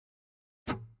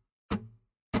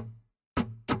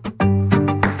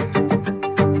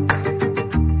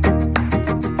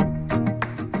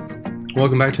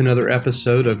Welcome back to another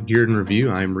episode of Geared in Review.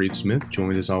 I'm Reed Smith,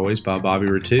 joined as always by Bobby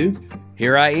Ratu.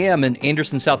 Here I am in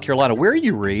Anderson, South Carolina. Where are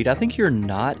you, Reed? I think you're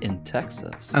not in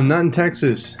Texas. I'm not in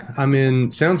Texas. I'm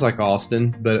in, sounds like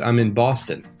Austin, but I'm in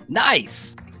Boston.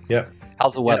 Nice. Yep.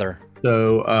 How's the weather? Yep.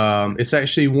 So it's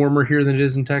actually warmer here than it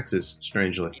is in Texas,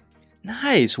 strangely.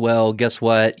 Nice. Well, guess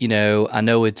what? I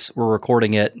know we're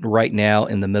recording it right now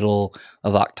in the middle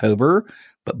of October,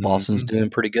 but Boston's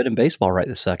doing pretty good in baseball right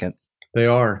this second. They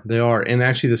are. And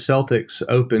actually the Celtics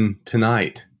open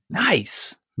tonight.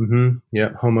 Nice.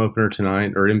 Yep. Home opener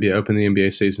tonight, or open the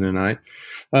NBA season tonight.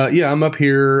 I'm up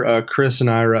here. Chris and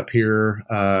I are up here.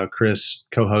 Chris,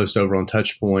 co-host over on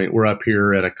Touchpoint. We're up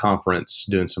here at a conference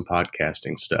doing some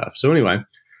podcasting stuff. So anyway,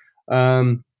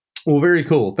 well, very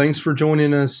cool. Thanks for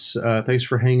joining us. Thanks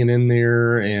for hanging in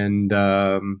there and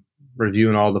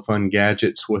reviewing all the fun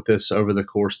gadgets with us over the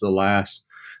course of the last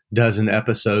dozen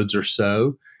episodes or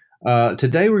so.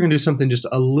 Today we're going to do something just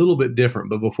a little bit different.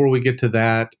 But before we get to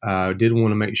that, I did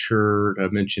want to make sure to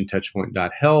mention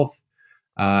Touchpoint.health.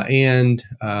 And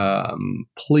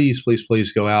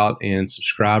please go out and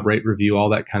subscribe, rate, review, all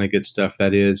that kind of good stuff.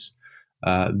 That is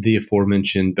the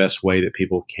aforementioned best way that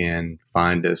people can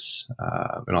find us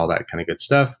and all that kind of good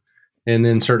stuff. And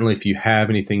then certainly if you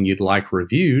have anything you'd like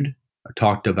reviewed or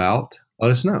talked about, let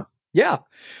us know. Yeah,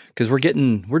 because we're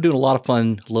doing a lot of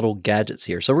fun little gadgets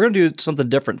here. So we're going to do something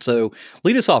different. So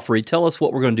lead us off, Reed. Tell us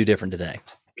what we're going to do different today.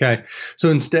 Okay.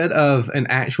 So instead of an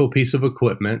actual piece of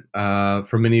equipment,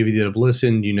 for many of you that have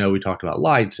listened, we talked about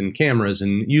lights and cameras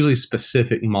and usually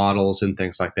specific models and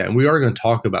things like that. And we are going to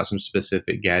talk about some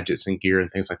specific gadgets and gear and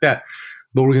things like that.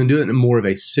 But we're going to do it in more of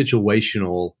a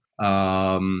situational,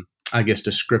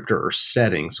 descriptor or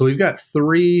setting. So we've got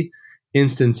three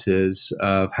instances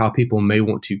of how people may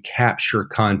want to capture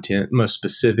content, most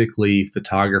specifically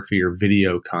photography or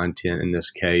video content in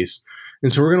this case. And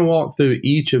so we're going to walk through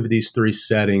each of these three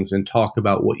settings and talk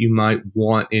about what you might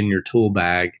want in your tool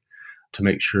bag to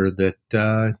make sure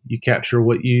that you capture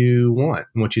what you want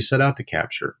and what you set out to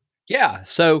capture. Yeah.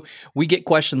 So we get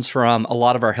questions from a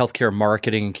lot of our healthcare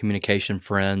marketing and communication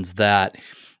friends that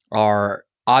are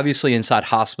obviously inside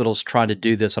hospitals trying to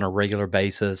do this on a regular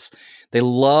basis. They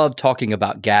love talking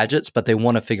about gadgets, but they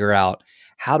want to figure out,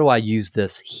 how do I use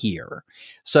this here?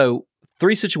 So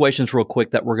three situations real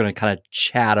quick that we're going to kind of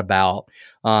chat about.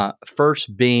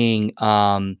 First being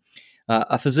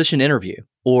a physician interview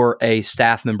or a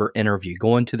staff member interview,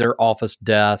 going to their office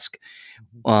desk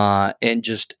and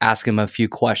just ask them a few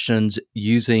questions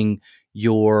using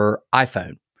your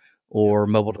iPhone or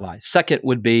mobile device. Second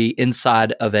would be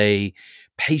inside of a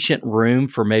patient room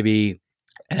for maybe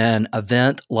an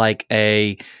event like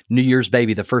a New Year's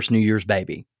baby, the first New Year's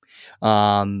baby.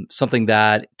 Something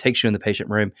that takes you in the patient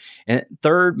room. And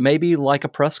third, maybe like a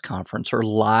press conference or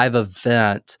live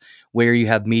event where you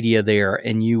have media there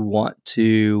and you want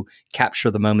to capture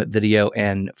the moment, video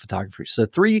and photography. So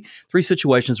three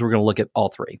situations. We're going to look at all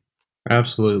three.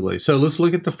 Absolutely. So let's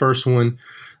look at the first one.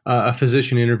 A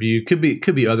physician interview could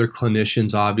be other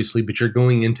clinicians, obviously, but you're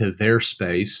going into their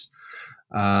space.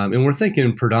 And we're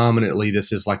thinking predominantly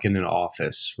this is like in an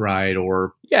office, right?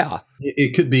 Or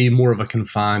it could be more of a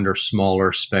confined or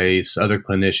smaller space. Other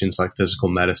clinicians like physical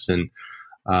medicine,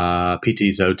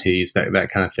 PTs, OTs, that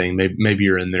kind of thing. Maybe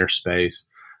you're in their space,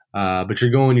 but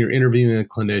you're interviewing a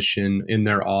clinician in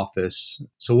their office.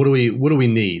 So what do we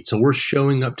need? So we're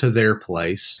showing up to their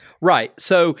place. Right.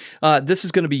 So this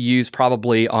is going to be used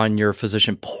probably on your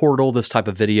physician portal, this type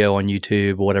of video on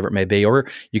YouTube or whatever it may be, or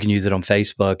you can use it on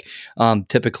Facebook.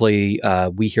 Typically,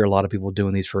 we hear a lot of people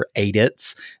doing these for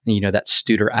ADITs, that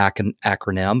Studer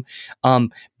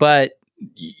acronym. But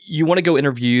you want to go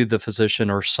interview the physician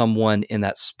or someone in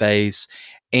that space,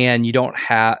 and you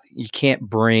can't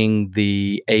bring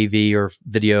the AV or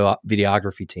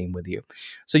videography team with you.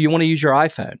 So you want to use your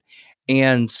iPhone.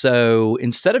 And so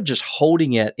instead of just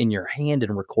holding it in your hand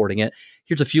and recording it,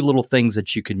 here's a few little things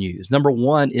that you can use. Number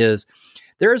one is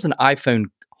there is an iPhone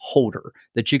holder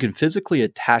that you can physically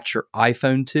attach your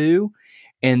iPhone to,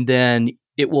 and then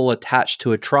it will attach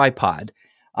to a tripod.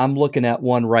 I'm looking at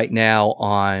one right now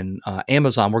on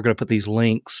Amazon. We're going to put these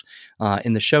links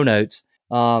in the show notes.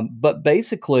 But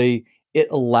basically, it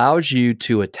allows you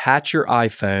to attach your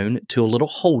iPhone to a little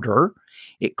holder.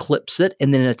 It clips it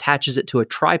and then it attaches it to a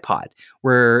tripod,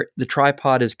 where the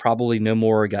tripod is probably no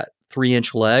more, got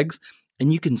 3-inch legs,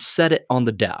 and you can set it on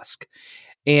the desk.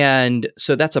 And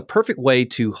so that's a perfect way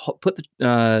to put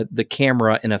the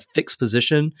camera in a fixed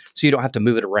position so you don't have to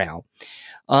move it around.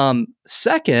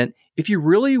 Second, if you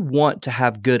really want to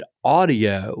have good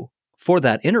audio for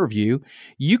that interview,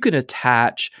 you can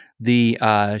attach the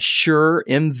Shure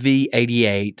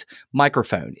MV88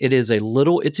 microphone. It is a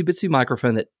little itsy bitsy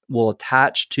microphone that will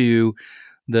attach to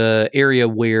the area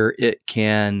where it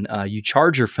can you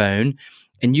charge your phone,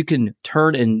 and you can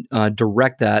turn and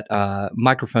direct that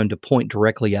microphone to point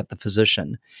directly at the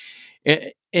physician.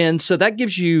 And so that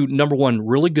gives you, number one,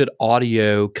 really good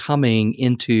audio coming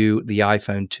into the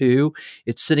iPhone 2.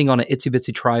 It's sitting on an itsy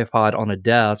bitsy tripod on a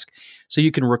desk, so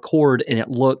you can record and it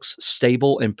looks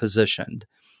stable and positioned.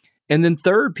 And then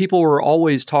third, people are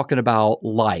always talking about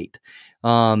light.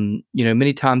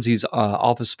 Many times these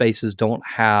office spaces don't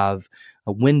have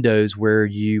windows where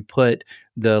you put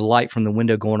the light from the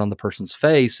window going on the person's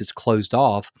face. It's closed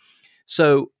off.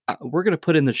 So we're going to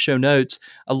put in the show notes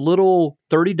a little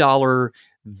 $30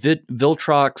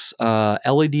 Viltrox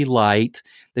LED light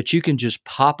that you can just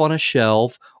pop on a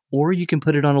shelf, or you can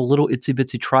put it on a little itsy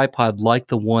bitsy tripod like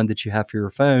the one that you have for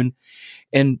your phone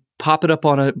and pop it up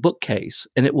on a bookcase,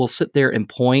 and it will sit there and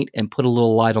point and put a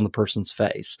little light on the person's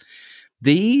face.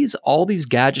 All these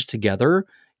gadgets together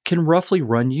can roughly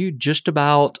run you just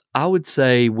about, I would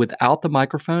say, without the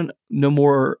microphone, no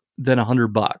more than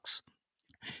 $100.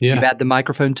 Yeah. You add the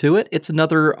microphone to it, it's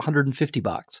another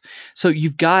 $150. So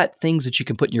you've got things that you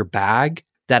can put in your bag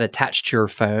that attach to your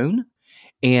phone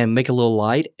and make a little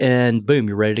light, and boom,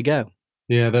 you're ready to go.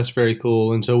 Yeah, that's very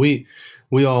cool. And so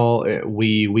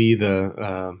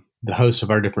the hosts of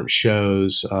our different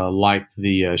shows like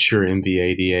the Shure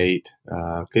MV88.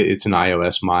 It's an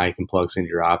iOS mic and plugs into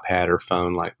your iPad or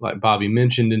phone, like Bobby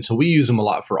mentioned. And so we use them a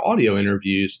lot for audio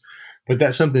interviews. But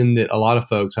that's something that a lot of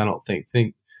folks, I don't think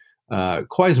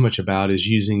quite as much about, is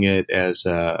using it as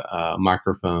a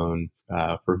microphone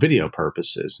for video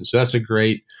purposes. And so that's a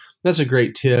great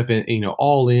tip. And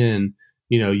all in,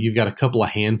 you've got a couple of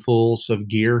handfuls of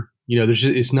gear.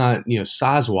 It's not,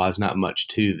 size wise, not much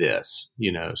to this.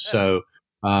 So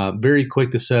very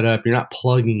quick to set up. You're not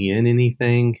plugging in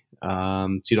anything,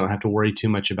 so you don't have to worry too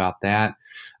much about that.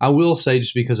 I will say,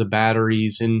 just because of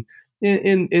batteries and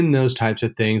in those types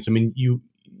of things, I mean,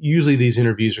 usually these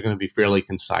interviews are going to be fairly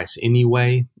concise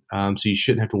anyway, so you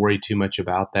shouldn't have to worry too much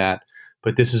about that.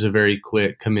 But this is a very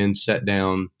quick come in, set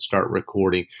down, start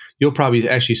recording. You'll probably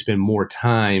actually spend more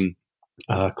time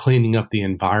cleaning up the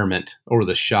environment or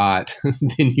the shot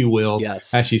than you will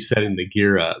actually setting the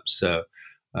gear up. So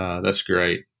that's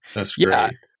great. That's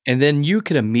great. And then you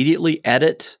can immediately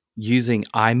edit using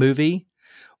iMovie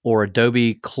or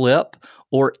Adobe Clip,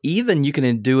 or even you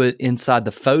can do it inside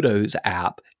the Photos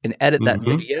app and edit that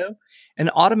video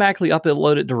and automatically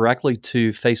upload it directly to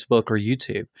Facebook or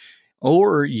YouTube.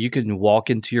 Or you can walk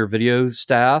into your video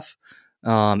staff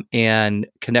and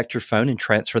connect your phone and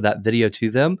transfer that video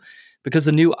to them, because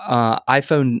the new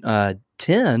iPhone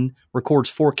 10 records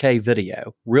 4K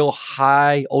video, real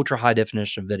high, ultra high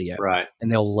definition video. Right.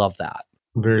 And they'll love that.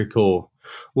 Very cool.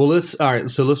 Well, let's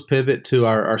pivot to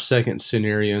our second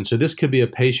scenario. And so this could be a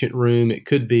patient room. It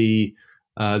could be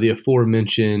the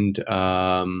aforementioned,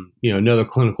 another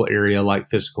clinical area like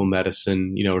physical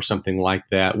medicine, or something like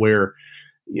that, where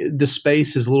the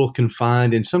space is a little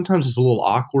confined and sometimes it's a little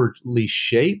awkwardly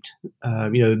shaped.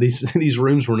 These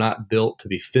rooms were not built to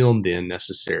be filmed in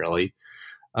necessarily.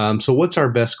 So what's our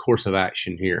best course of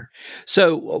action here?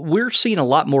 So we're seeing a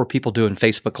lot more people doing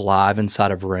Facebook Live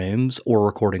inside of rooms or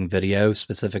recording video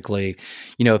specifically.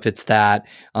 If it's that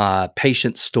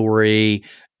patient story,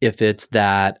 if it's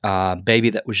that baby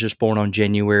that was just born on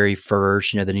January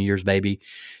 1st, the New Year's baby,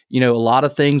 a lot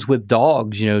of things with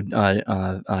dogs,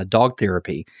 dog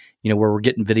therapy, where we're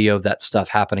getting video of that stuff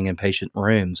happening in patient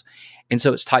rooms. And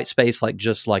so it's tight space,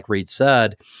 just like Reed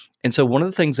said. And so one of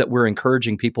the things that we're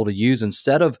encouraging people to use,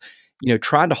 instead of,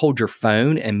 trying to hold your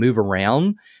phone and move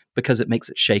around because it makes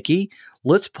it shaky,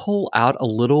 let's pull out a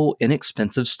little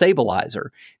inexpensive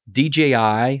stabilizer.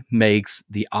 DJI makes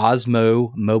the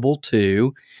Osmo Mobile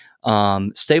 2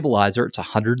 stabilizer. It's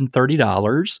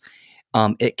 $130.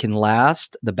 It can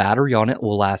last, the battery on it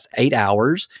will last 8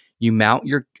 hours. You mount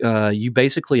you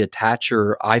basically attach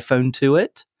your iPhone to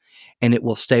it, and it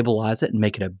will stabilize it and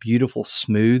make it a beautiful,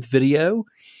 smooth video.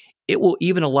 It will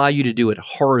even allow you to do it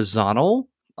horizontal,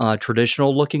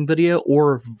 traditional looking video,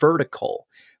 or vertical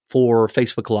for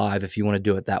Facebook Live if you want to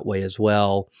do it that way as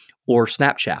well, or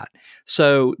Snapchat.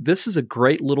 So this is a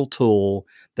great little tool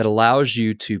that allows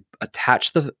you to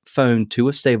attach the phone to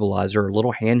a stabilizer, a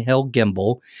little handheld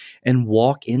gimbal, and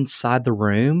walk inside the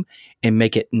room and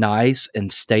make it nice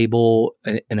and stable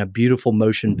in a beautiful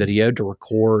motion video to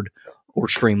record or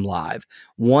stream live.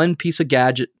 One piece of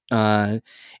gadget, and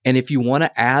if you want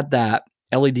to add that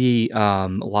LED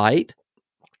light,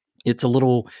 It's a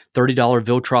little $30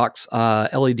 Viltrox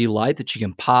LED light that you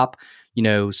can pop,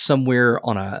 somewhere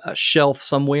on a shelf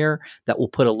somewhere that will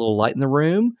put a little light in the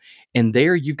room. And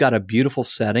there you've got a beautiful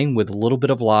setting with a little bit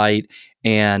of light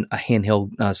and a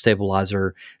handheld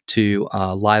stabilizer to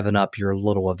liven up your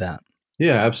little event.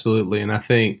 Yeah, absolutely. And I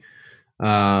think,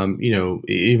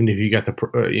 even if you got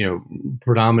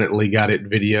predominantly got it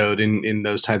videoed in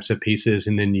those types of pieces,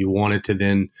 and then you wanted to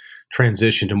then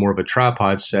transition to more of a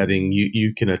tripod setting,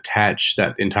 you can attach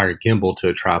that entire gimbal to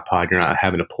a tripod. You're not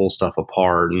having to pull stuff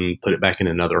apart and put it back in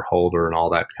another holder and all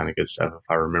that kind of good stuff, if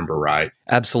I remember right.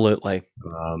 Absolutely.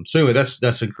 So anyway,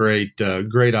 that's a great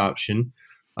option.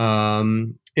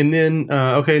 And then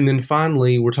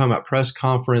finally, we're talking about press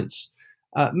conference.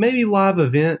 Maybe live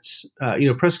events.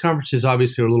 Press conferences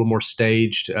obviously are a little more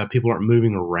staged. People aren't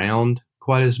moving around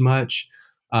quite as much.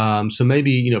 So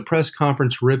maybe press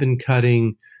conference, ribbon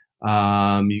cutting.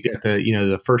 You got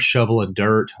the first shovel of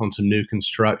dirt on some new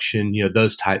construction.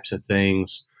 Those types of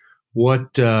things. How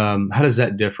does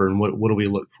that differ, and what do we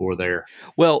look for there?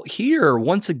 Well, here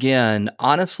once again,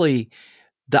 honestly,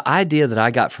 the idea that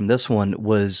I got from this one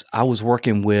was I was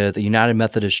working with a United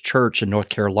Methodist Church in North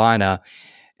Carolina,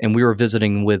 and we were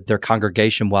visiting with their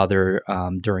congregation while they're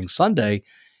during Sunday.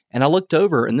 And I looked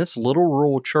over, and this little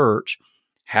rural church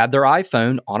had their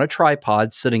iPhone on a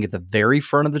tripod sitting at the very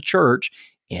front of the church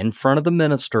in front of the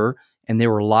minister, and they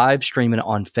were live streaming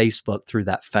on Facebook through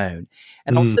that phone.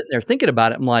 And I was sitting there thinking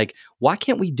about it. I'm like, why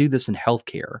can't we do this in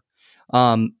healthcare?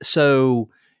 So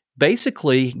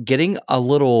basically getting a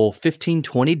little $15,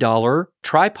 $20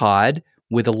 tripod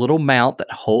with a little mount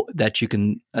that you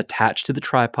can attach to the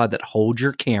tripod that holds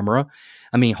your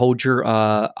hold your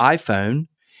iPhone,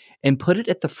 and put it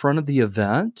at the front of the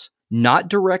event, not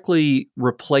directly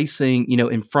replacing,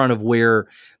 in front of where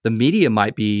the media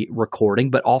might be recording,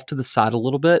 but off to the side a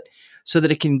little bit so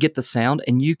that it can get the sound,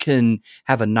 and you can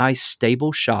have a nice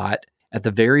stable shot at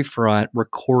the very front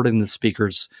recording the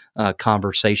speaker's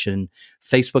conversation,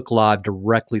 Facebook Live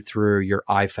directly through your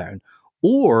iPhone.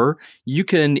 Or you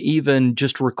can even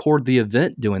just record the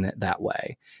event doing it that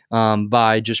way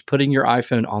by just putting your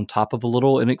iPhone on top of a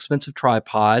little inexpensive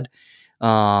tripod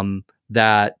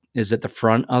that is at the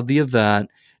front of the event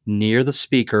near the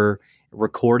speaker,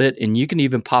 record it, and you can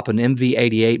even pop an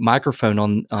MV88 microphone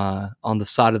on the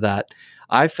side of that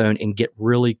iPhone and get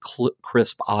really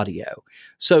crisp audio.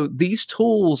 So these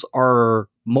tools are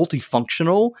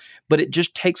multifunctional, but it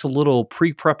just takes a little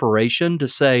pre-preparation to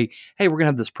say, hey, we're going to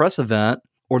have this press event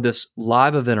or this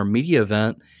live event or media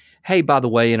event. Hey, by the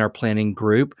way, in our planning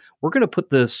group, we're going to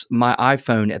put my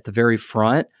iPhone at the very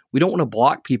front. We don't want to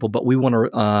block people, but we want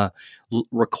to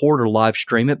record or live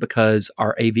stream it because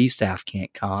our AV staff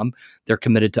can't come. They're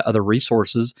committed to other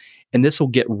resources, and this will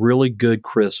get really good,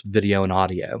 crisp video and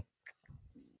audio.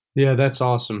 Yeah, that's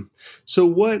awesome.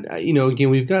 So again,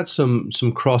 we've got some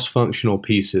cross-functional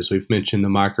pieces. We've mentioned the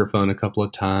microphone a couple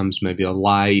of times, maybe a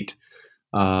light,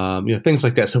 things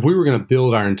like that. So if we were going to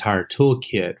build our entire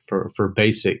toolkit for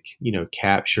basic,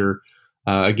 capture,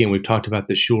 again, we've talked about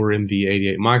the Shure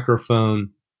MV88 microphone.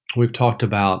 We've talked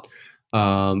about,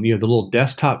 the little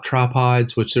desktop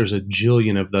tripods, which there's a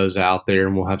jillion of those out there,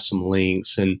 and we'll have some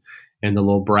links, and the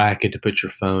little bracket to put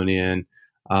your phone in.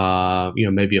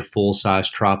 Maybe a full-size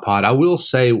tripod. I will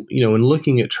say, in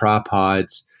looking at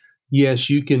tripods, yes,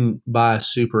 you can buy a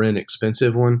super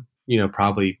inexpensive one,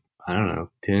 probably, I don't know,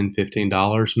 $10,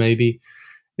 $15 maybe.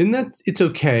 And it's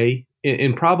okay.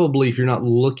 And probably if you're not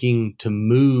looking to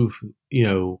move,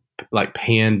 like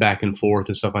pan back and forth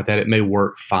and stuff like that, it may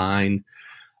work fine.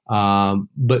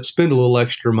 But spend a little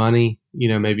extra money,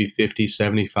 maybe $50,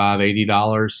 $75,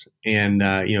 $80,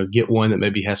 and, get one that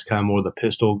maybe has kind of more of the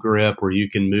pistol grip where you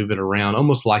can move it around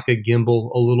almost like a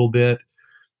gimbal a little bit.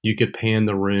 You could pan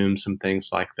the room, some things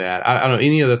like that. I don't know,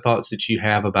 any other thoughts that you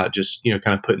have about just, kind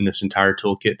of putting this entire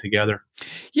toolkit together?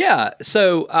 Yeah.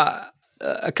 So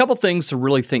a couple things to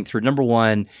really think through. Number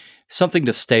one, something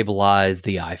to stabilize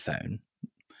the iPhone.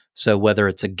 So whether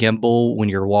it's a gimbal when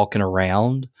you're walking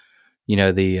around,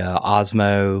 the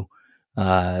Osmo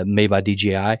made by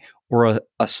DJI, or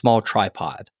a small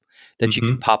tripod that you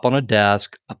can pop on a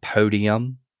desk, a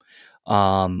podium,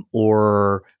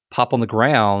 or pop on the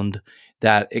ground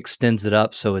that extends it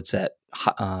up so it's at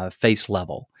face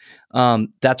level.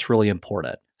 That's really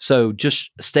important. So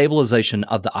just stabilization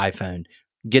of the iPhone,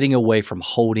 getting away from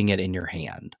holding it in your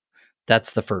hand.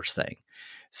 That's the first thing.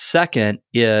 Second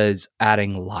is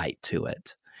adding light to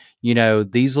it.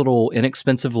 These little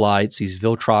inexpensive lights, these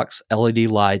Viltrox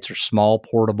LED lights are small,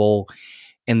 portable,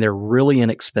 and they're really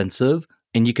inexpensive.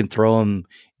 And you can throw them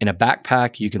in a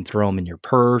backpack. You can throw them in your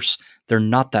purse. They're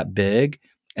not that big.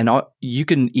 And you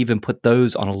can even put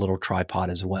those on a little tripod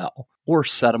as well, or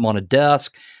set them on a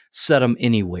desk, set them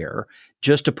anywhere,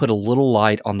 just to put a little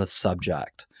light on the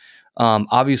subject.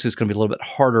 Obviously, it's going to be a little bit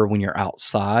harder when you're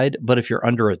outside, but if you're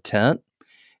under a tent,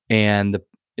 and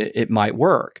it might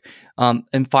work.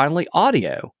 And finally,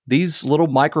 audio. These little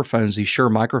microphones, these Shure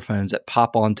microphones that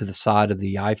pop onto the side of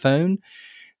the iPhone,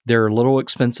 they're a little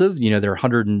expensive. They're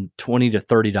 $120 to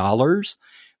 $30,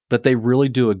 but they really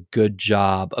do a good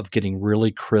job of getting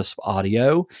really crisp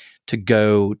audio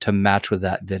to match with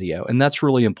that video. And that's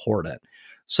really important.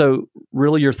 So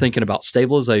really you're thinking about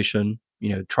stabilization,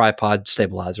 tripod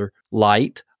stabilizer,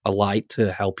 a light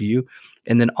to help you,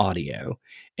 and then audio.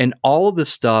 And all of this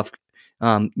stuff,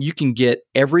 you can get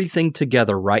everything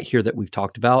together right here that we've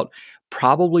talked about,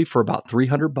 probably for about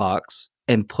 $300,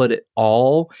 and put it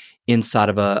all inside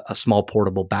of a small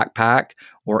portable backpack,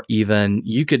 or even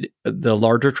the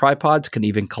larger tripods can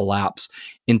even collapse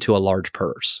into a large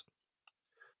purse.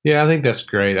 Yeah, I think that's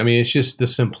great. I mean, it's just the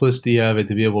simplicity of it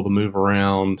to be able to move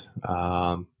around,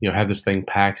 have this thing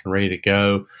packed and ready to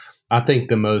go. I think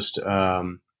the most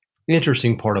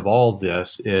interesting part of all of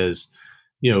this is,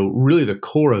 really the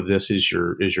core of this is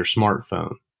your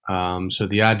smartphone. So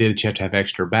the idea that you have to have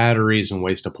extra batteries and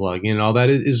ways to plug in, all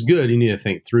that is good. You need to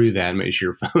think through that and make sure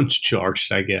your phone's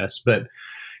charged, I guess. But,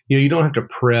 you don't have to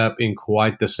prep in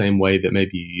quite the same way that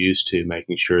maybe you used to,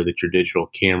 making sure that your digital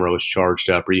camera was charged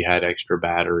up or you had extra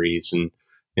batteries and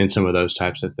some of those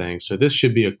types of things. So this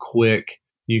should be a quick,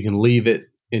 you can leave it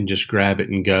and just grab it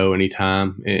and go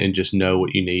anytime and just know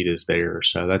what you need is there.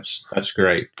 So that's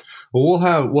great. Well,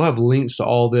 we'll have links to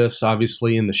all this,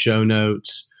 obviously, in the show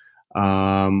notes.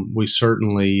 We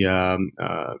certainly,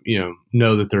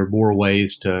 know that there are more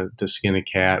ways to skin a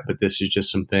cat, but this is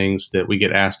just some things that we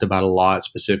get asked about a lot.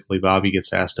 Specifically, Bobby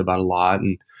gets asked about a lot,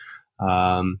 and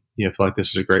I feel like this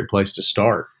is a great place to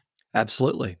start.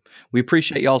 Absolutely. We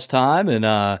appreciate y'all's time,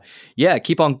 and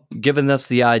keep on giving us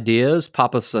the ideas.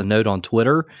 Pop us a note on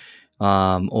Twitter,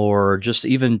 or just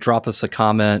even drop us a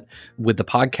comment with the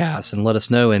podcast and let us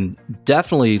know, and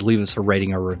definitely leave us a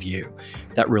rating or review.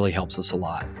 That really helps us a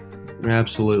lot.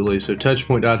 Absolutely. So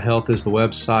touchpoint.health is the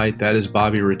website. That is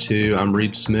Bobby Rettew. I'm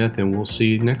Reed Smith, and we'll see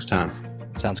you next time.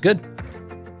 Sounds good.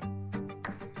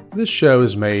 This show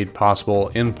is made possible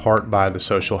in part by the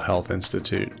Social Health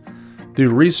Institute. Through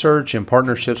research and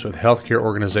partnerships with healthcare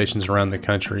organizations around the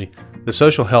country, the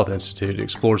Social Health Institute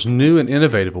explores new and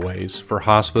innovative ways for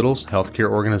hospitals, healthcare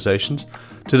organizations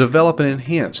to develop and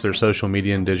enhance their social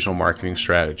media and digital marketing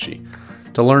strategy.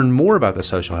 To learn more about the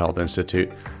Social Health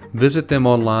Institute, visit them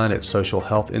online at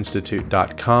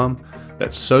socialhealthinstitute.com.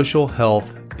 That's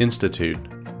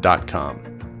socialhealthinstitute.com.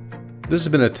 This has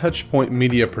been a Touchpoint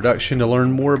Media production. To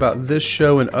learn more about this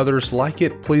show and others like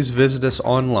it, please visit us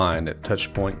online at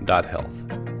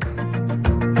touchpoint.health.